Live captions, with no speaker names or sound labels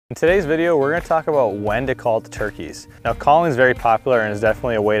In today's video, we're going to talk about when to call the turkeys. Now, calling is very popular and is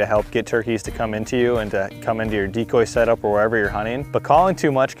definitely a way to help get turkeys to come into you and to come into your decoy setup or wherever you're hunting. But calling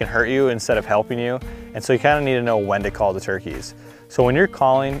too much can hurt you instead of helping you, and so you kind of need to know when to call the turkeys. So when you're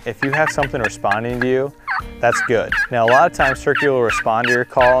calling, if you have something responding to you, that's good. Now, a lot of times turkey will respond to your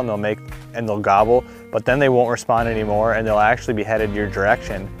call and they'll gobble, but then they won't respond anymore and they'll actually be headed your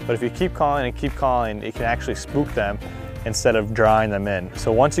direction. But if you keep calling and keep calling, it can actually spook them instead of drawing them in.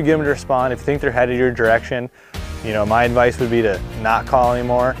 So once you get them to respond, if you think they're headed your direction, my advice would be to not call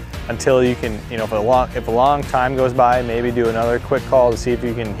anymore until you can, if a long time goes by, maybe do another quick call to see if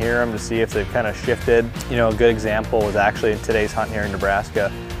you can hear them, to see if they've kind of shifted. A good example was actually in today's hunt here in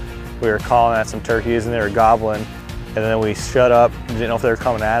Nebraska. We were calling at some turkeys and they were gobbling, and then we shut up, didn't know if they were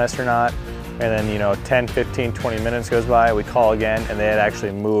coming at us or not. And then 10, 15, 20 minutes goes by, we call again, and they had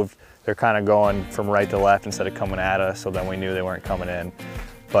actually moved. They're kind of going from right to left instead of coming at us, so then we knew they weren't coming in.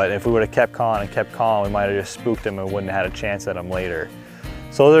 But if we would have kept calling and kept calling, we might have just spooked them and wouldn't have had a chance at them later.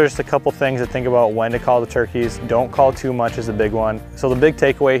 So there's a couple things to think about when to call the turkeys. Don't call too much is a big one. So the big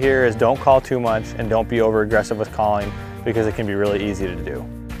takeaway here is don't call too much and don't be over aggressive with calling, because it can be really easy to do.